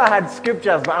I never had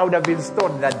scriptures, I would have been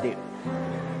stoned that day.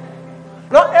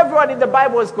 Not everyone in the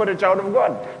Bible is called a child of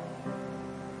God.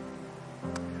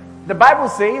 The Bible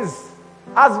says,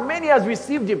 as many as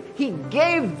received him, he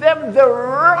gave them the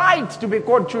right to be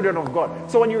called children of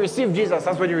God. So when you receive Jesus,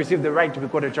 that's when you receive the right to be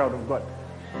called a child of God.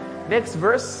 Next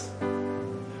verse.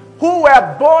 Who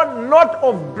were born not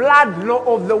of blood, nor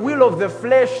of the will of the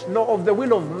flesh, nor of the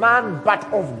will of man, but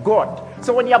of God.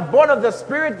 So when you're born of the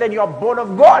Spirit, then you're born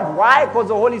of God. Why? Because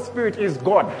the Holy Spirit is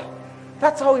God.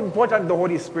 That's how important the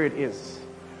Holy Spirit is.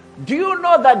 Do you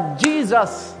know that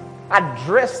Jesus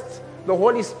addressed the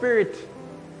Holy Spirit?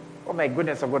 Oh my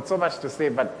goodness, I've got so much to say,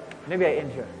 but maybe I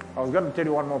end here. I was going to tell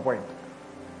you one more point.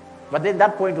 But then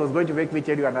that point was going to make me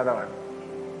tell you another one.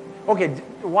 Okay,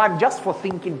 one just for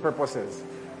thinking purposes.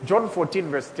 John 14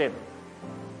 verse 10.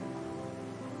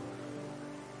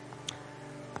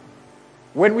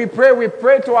 When we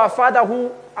pray to our Father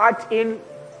who art in...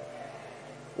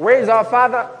 Where is our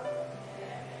Father?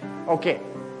 Okay.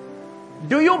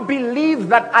 Do you believe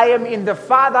that I am in the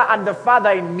Father and the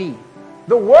Father in me?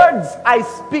 The words I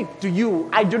speak to you,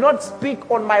 I do not speak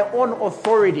on my own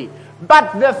authority,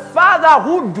 but the Father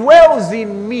who dwells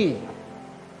in me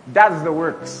does the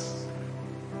works.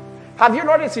 Have you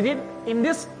noticed he didn't, in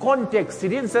this context, he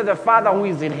didn't say the Father who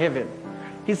is in heaven.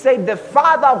 He said the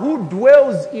Father who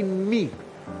dwells in me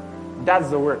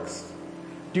does the works.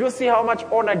 Do you see how much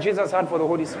honor Jesus had for the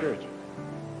Holy Spirit?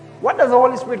 What does the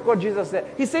Holy Spirit call Jesus there?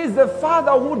 He says the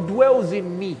Father who dwells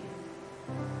in me.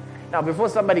 Now before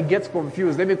somebody gets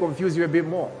confused, let me confuse you a bit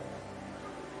more.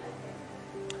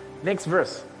 Next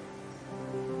verse.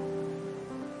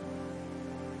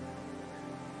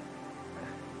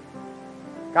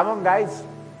 Come on, guys.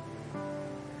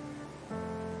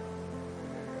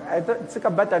 I thought it's a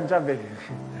button travel.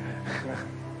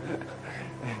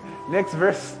 Next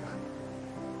verse.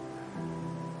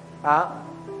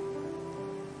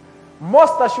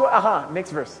 Most assured.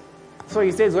 Next verse. So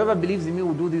he says, whoever believes in me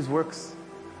will do these works.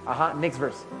 Next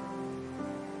verse.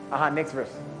 Next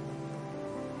verse.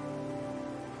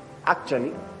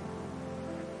 Actually,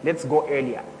 let's go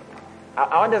earlier.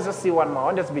 I want us to see one more. I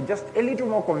want us to be just a little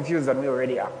more confused than we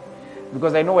already are.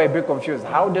 Because I know we're a bit confused.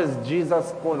 How does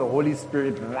Jesus call the Holy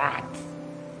Spirit that?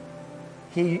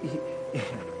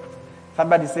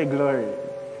 Somebody say glory.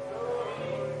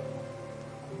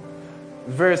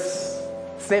 Verse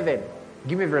 7.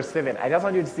 Give me verse 7. I just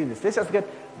want you to see this. Let's just get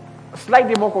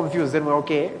slightly more confused, then we're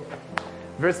okay.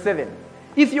 Verse 7.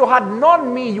 If you had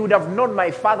known me, you would have known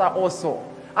my Father also.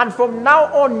 And from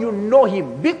now on, you know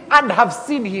him and have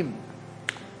seen him.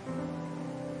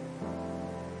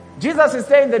 Jesus is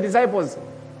saying to the disciples,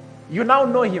 you now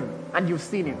know him and you've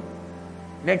seen him.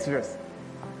 Next verse.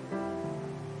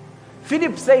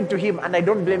 Philip said to him, and I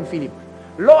don't blame Philip,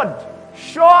 Lord,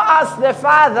 show us the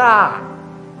Father,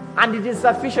 and it is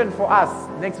sufficient for us.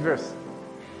 Next verse.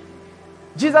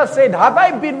 Jesus said, have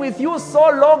I been with you so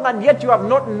long and yet you have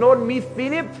not known me,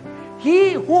 Philip?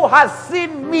 He who has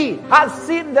seen me has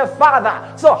seen the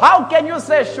Father. So how can you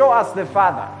say, show us the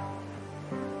Father?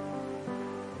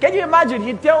 Can you imagine?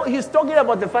 He's talking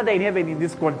about the Father in heaven in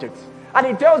this context. And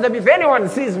he tells them, if anyone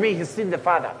sees me, he's seen the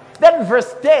Father. Then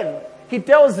verse 10, he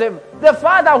tells them, the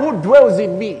Father who dwells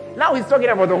in me. Now he's talking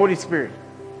about the Holy Spirit.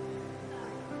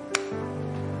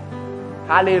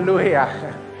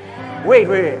 Hallelujah. Wait.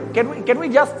 Can we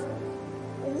just,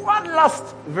 one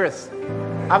last verse.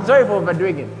 I'm sorry for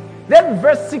overdoing it. Then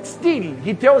verse 16,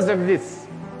 he tells them this.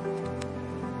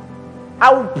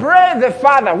 I will pray the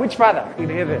Father. Which Father? In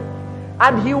heaven.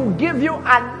 And he will give you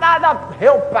another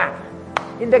helper.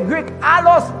 In the Greek,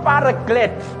 allos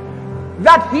paraclete.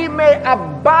 That he may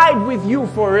abide with you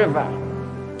forever.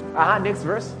 Next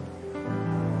verse.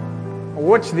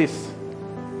 Watch this.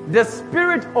 The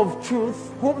Spirit of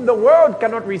truth, whom the world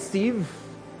cannot receive,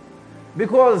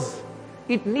 because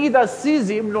it neither sees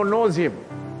him nor knows him.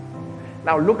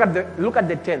 Now look at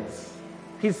the tense.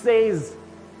 He says,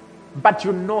 but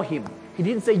you know him. He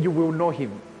didn't say you will know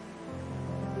him.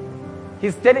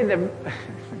 He's telling them,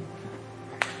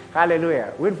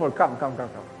 hallelujah. Winford, come.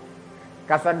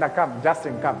 Cassandra, come.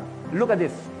 Justin, come. Look at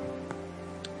this.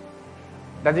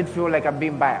 Does it feel like I'm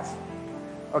being biased?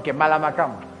 Okay, Malama,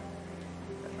 come.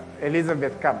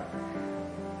 Elizabeth, come.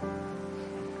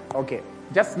 Okay,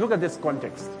 just look at this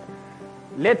context.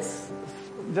 Let's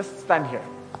just stand here.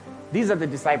 These are the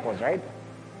disciples, right?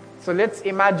 So let's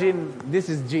imagine this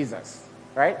is Jesus,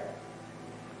 right?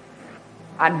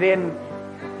 And then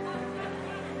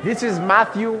this is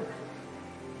Matthew.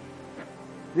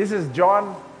 This is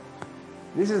John.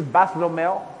 This is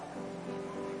Bartholomew.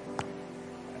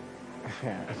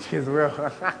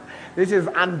 This is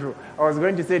Andrew. I was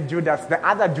going to say Judas, the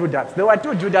other Judas. There were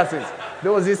two Judases.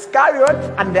 There was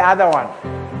Iscariot and the other one.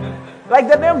 Like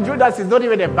the name Judas is not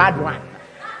even a bad one.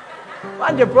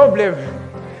 What's the problem?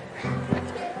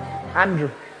 Andrew.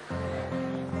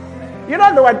 You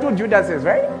know there were two Judases,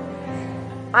 right?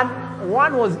 And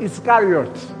one was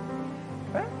Iscariot.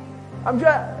 I'm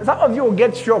sure some of you will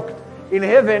get shocked. In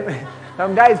heaven,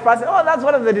 some guy is passing, oh, that's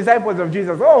one of the disciples of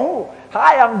Jesus. Oh, who?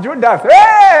 Hi, I'm Judas.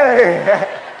 Hey!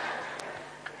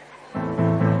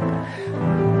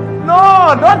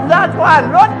 No, not that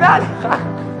one. Not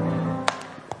that.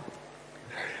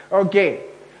 Okay.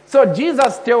 So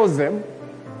Jesus tells them,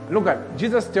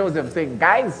 Jesus tells them, saying,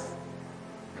 guys,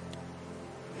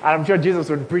 and I'm sure Jesus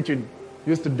when preaching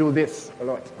used to do this a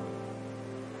lot.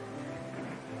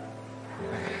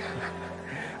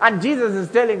 And Jesus is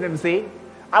telling them, saying,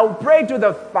 I will pray to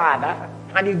the Father,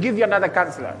 and he'll give you another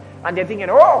counselor. And they're thinking,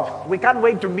 oh, we can't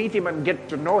wait to meet him and get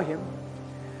to know him.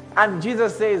 And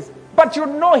Jesus says, but you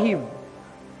know him.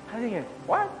 I'm thinking,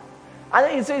 what? And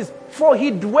then he says, for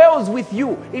he dwells with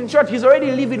you. In short, he's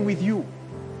already living with you.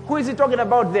 Who is he talking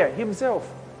about there? Himself.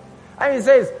 And he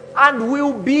says, and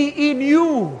will be in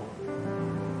you.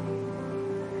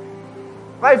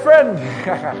 My friend.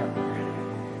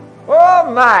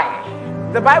 Oh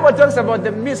my. The Bible talks about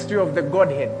the mystery of the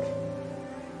Godhead.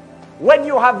 When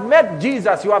you have met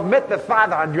Jesus, you have met the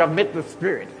Father and you have met the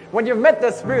Spirit. When you've met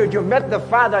the Spirit, you've met the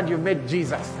Father and you've met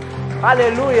Jesus.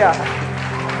 Hallelujah.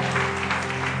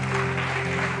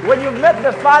 When you've met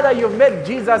the Father, you've met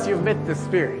Jesus, you've met the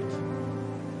Spirit.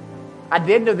 At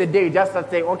the end of the day, you just start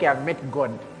saying, okay, I've met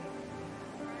God.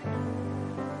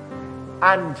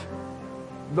 And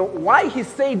why he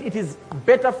said it is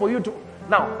better for you to...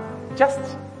 Now, just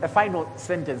a final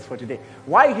sentence for today.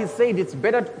 Why he said it's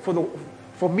better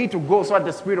for me to go so that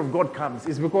the Spirit of God comes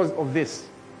is because of this.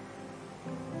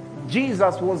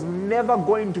 Jesus was never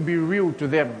going to be real to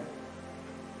them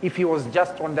if he was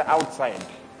just on the outside.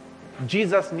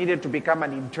 Jesus needed to become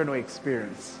an internal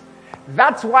experience.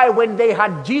 That's why when they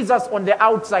had Jesus on the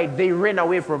outside, they ran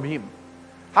away from him.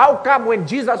 How come when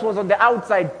Jesus was on the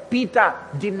outside, Peter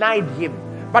denied him?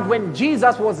 But when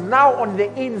Jesus was now on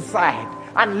the inside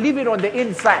and living on the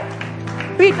inside,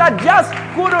 Peter just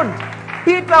couldn't.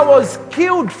 Peter was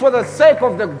killed for the sake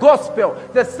of the gospel.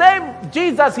 The same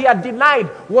Jesus he had denied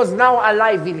was now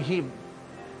alive in him.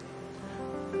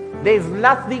 There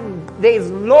is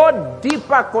no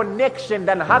deeper connection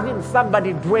than having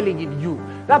somebody dwelling in you.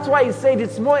 That's why he said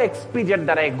it's more expedient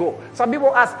that I go. Some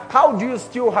people ask, how do you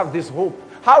still have this hope?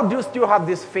 How do you still have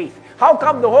this faith? How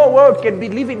come the whole world can be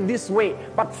living this way,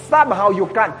 but somehow you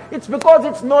can't? It's because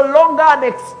it's no longer an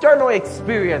external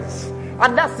experience.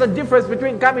 And that's the difference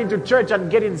between coming to church and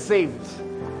getting saved.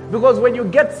 Because when you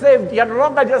get saved, you're no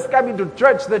longer just coming to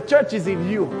church. The church is in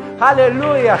you.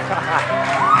 Hallelujah.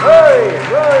 Glory,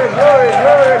 glory,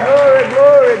 glory, glory,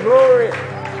 glory, glory.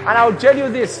 And I'll tell you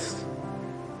this.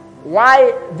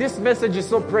 Why this message is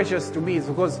so precious to me is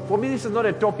because for me this is not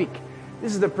a topic.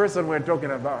 This is the person we're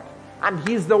talking about. And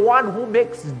he's the one who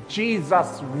makes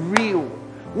Jesus real.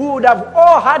 We would have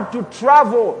all had to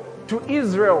travel to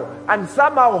Israel and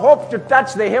somehow hope to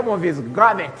touch the hem of his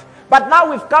garment. But now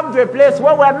we've come to a place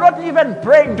where we're not even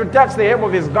praying to touch the hem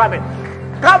of his garment.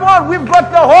 Come on, we've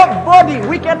got the whole body.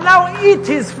 We can now eat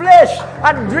his flesh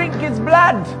and drink his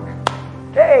blood.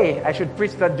 Hey, I should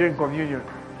preach that during communion.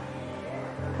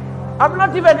 I'm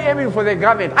not even aiming for the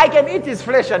garment. I can eat his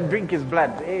flesh and drink his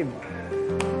blood. Hey.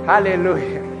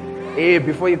 Hallelujah. Hey,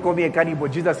 before you call me a cannibal,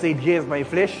 Jesus said, here's my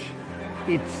flesh.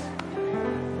 Eat.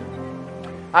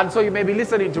 And so you may be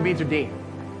listening to me today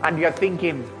and you're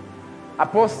thinking,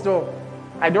 Apostle,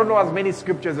 I don't know as many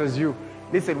scriptures as you.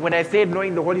 Listen, when I said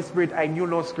knowing the Holy Spirit, I knew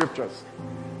no scriptures.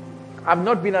 I've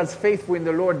not been as faithful in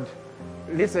the Lord.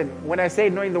 Listen, when I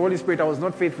said knowing the Holy Spirit, I was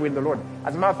not faithful in the Lord.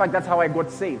 As a matter of fact, that's how I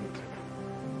got saved.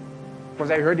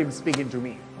 Because I heard him speaking to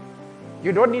me.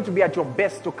 You don't need to be at your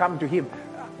best to come to him.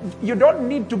 You don't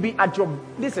need to be at your...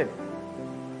 Listen,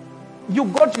 you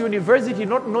go to university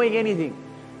not knowing anything.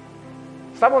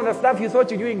 Some of the stuff you thought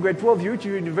you knew in grade 12, you reach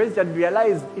university and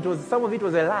realized some of it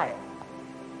was a lie.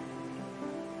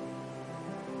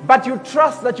 But you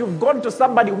trust that you've gone to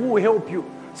somebody who will help you.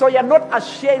 So you're not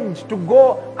ashamed to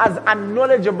go as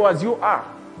unknowledgeable as you are.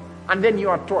 And then you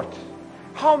are taught.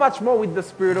 How much more with the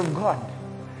Spirit of God?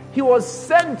 He was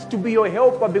sent to be your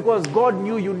helper because God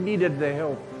knew you needed the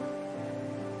help.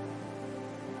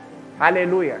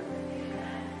 Hallelujah.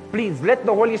 Please, let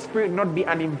the Holy Spirit not be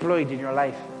unemployed in your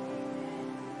life.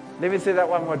 Let me say that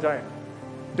one more time.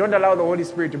 Don't allow the Holy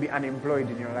Spirit to be unemployed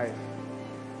in your life.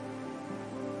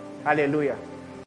 Hallelujah.